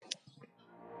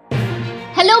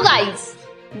guys,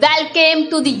 welcome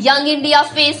to the Young India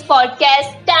Face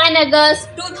podcast 10 August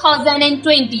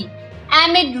 2020.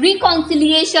 Amid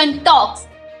reconciliation talks,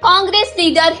 Congress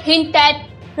leader hint at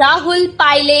Rahul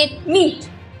pilot meet.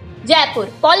 Jaipur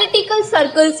political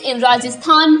circles in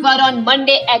Rajasthan were on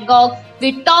Monday agog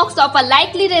with talks of a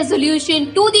likely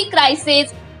resolution to the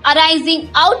crisis arising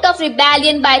out of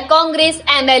rebellion by Congress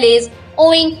MLAs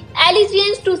owing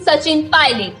allegiance to Sachin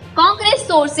Pilot. Congress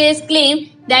sources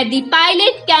claim that the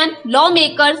pilot camp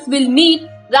lawmakers will meet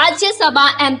Rajya Sabha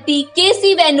MP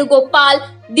KC Venugopal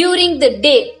during the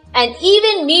day and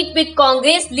even meet with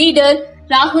Congress leader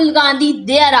Rahul Gandhi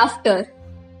thereafter.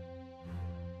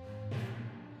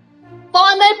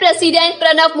 Former President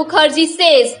Pranab Mukherjee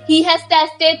says he has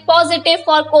tested positive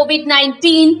for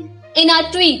COVID-19 in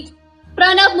a tweet.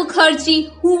 Pranab Mukherjee,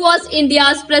 who was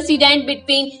India's president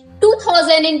between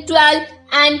 2012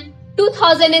 and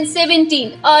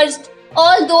 2017, urged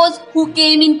all those who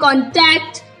came in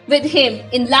contact with him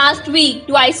in last week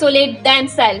to isolate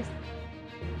themselves.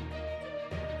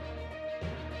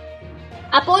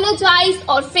 Apologize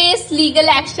or face legal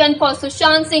action for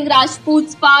Sushant Singh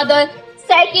Rajput's father's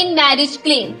second marriage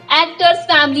claim. Actor's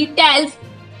family tells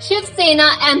Shiv Sena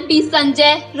MP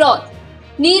Sanjay Raut.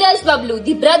 Neeraj Bablu,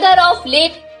 the brother of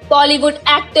late Bollywood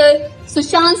actor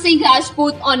Sushant Singh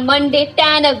Rajput, on Monday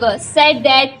 10 August said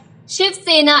that Shiv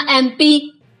Sena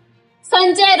MP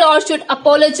Sanjay Raut should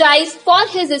apologize for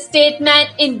his statement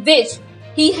in which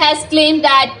he has claimed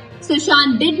that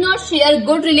Sushant did not share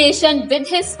good relation with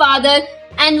his father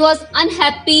and was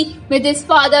unhappy with his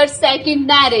father's second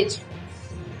marriage.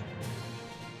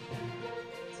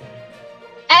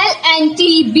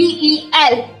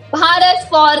 LNTBEL Bharat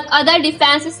for other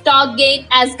defense stock gain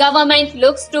as government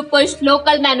looks to push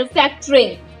local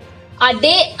manufacturing. A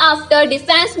day after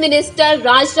Defence Minister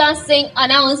Rajnath Singh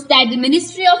announced that the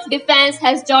Ministry of Defence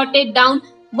has jotted down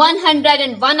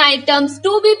 101 items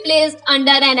to be placed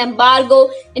under an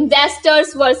embargo,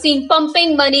 investors were seen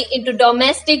pumping money into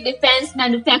domestic defence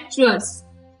manufacturers.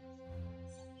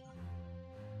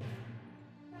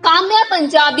 Kamya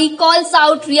Punjabi calls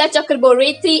out Rhea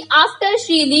Chakraborty after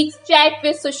she leaks chat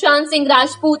with Sushant Singh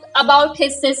Rajput about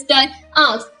his sister,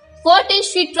 asks, what is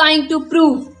she trying to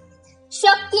prove?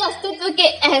 शक्ति अस्तित्व के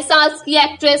एहसास की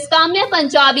actress Kamya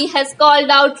Punjabi has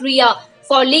called out Rhea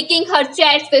for leaking her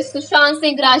chats with Sushant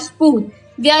Singh Rajput,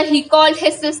 where he called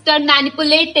his sister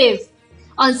manipulative.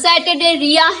 On Saturday,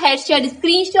 Rhea had shared a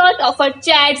screenshot of her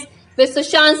chats with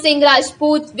Sushant Singh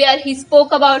Rajput, where he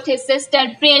spoke about his sister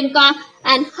Priyanka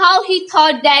and how he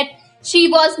thought that she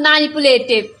was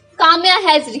manipulative. Kamya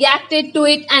has reacted to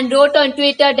it and wrote on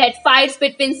Twitter that fights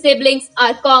between siblings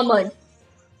are common.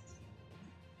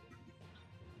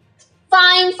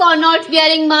 Fine for not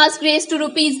wearing mask raised to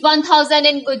rupees 1,000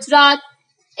 in Gujarat.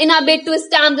 In a bid to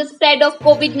stem the spread of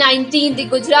COVID-19, the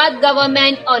Gujarat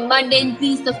government on Monday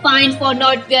increased the fine for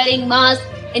not wearing masks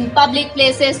in public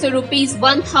places to rupees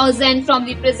 1,000 from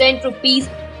the present rupees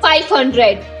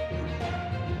 500.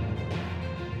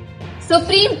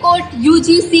 Supreme Court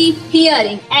UGC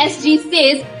hearing. SG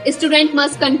says student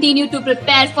must continue to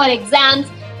prepare for exams.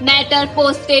 Matter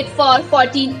posted for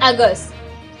 14 August.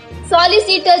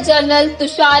 Solicitor General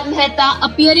Tushar Mehta,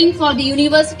 appearing for the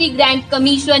University Grant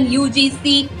Commission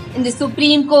UGC in the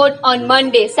Supreme Court on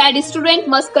Monday, said students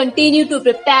must continue to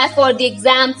prepare for the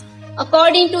exams.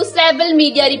 According to several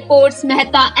media reports,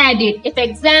 Mehta added, if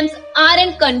exams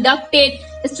aren't conducted,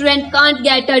 students can't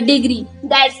get a degree.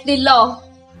 That's the law.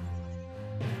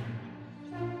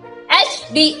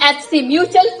 HDFC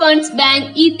Mutual Funds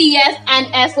Bank ETF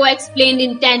and FO explained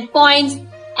in 10 points.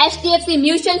 HDFC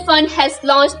Mutual Fund has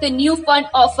launched the new fund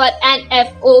offer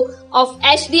NFO of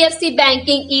HDFC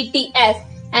Banking ETF,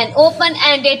 an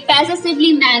open-ended,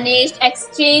 passively managed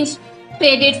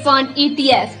exchange-traded fund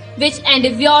ETF, which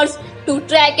endeavors to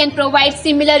track and provide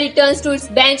similar returns to its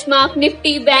benchmark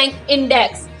Nifty Bank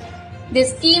Index.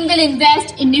 This scheme will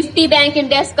invest in Nifty Bank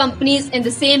Index companies in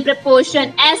the same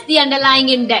proportion as the underlying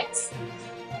index.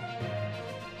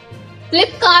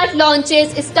 Flipkart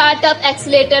launches a Startup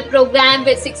Accelerator program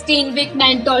with 16-week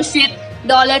mentorship,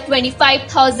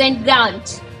 $25,000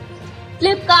 grant.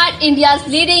 Flipkart, India's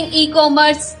leading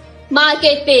e-commerce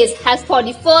marketplace, has for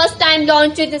the first time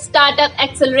launched a Startup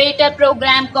Accelerator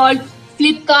program called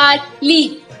Flipkart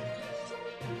Leap.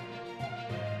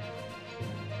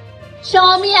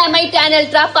 Xiaomi Mi 10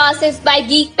 Ultra passes by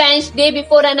Geekbench day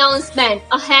before announcement.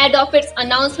 Ahead of its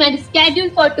announcement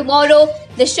scheduled for tomorrow,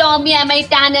 the Xiaomi Mi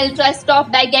 10 Ultra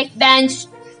stopped by Geekbench.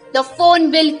 The phone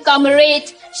will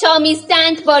commemorate Xiaomi's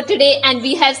 10th birthday, and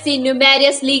we have seen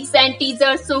numerous leaks and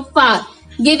teasers so far,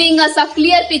 giving us a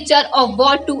clear picture of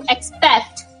what to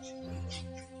expect.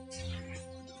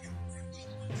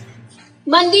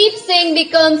 Mandeep Singh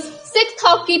becomes sixth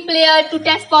hockey player to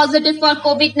test positive for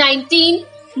COVID-19.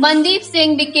 Mandeep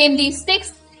Singh became the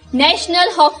sixth national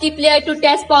hockey player to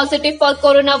test positive for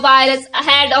coronavirus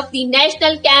ahead of the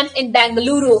national camp in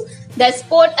Bengaluru. The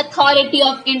Sport Authority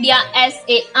of India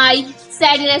 (SAI)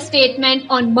 said in a statement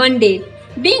on Monday.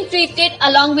 Being treated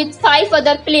along with 5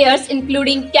 other players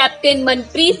including captain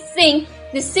Manpreet Singh,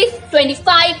 the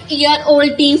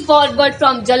 25-year-old team forward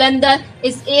from Jalandhar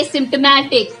is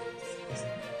asymptomatic.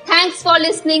 Thanks for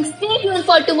listening. Stay tuned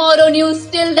for tomorrow news.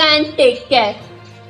 Till then, take care.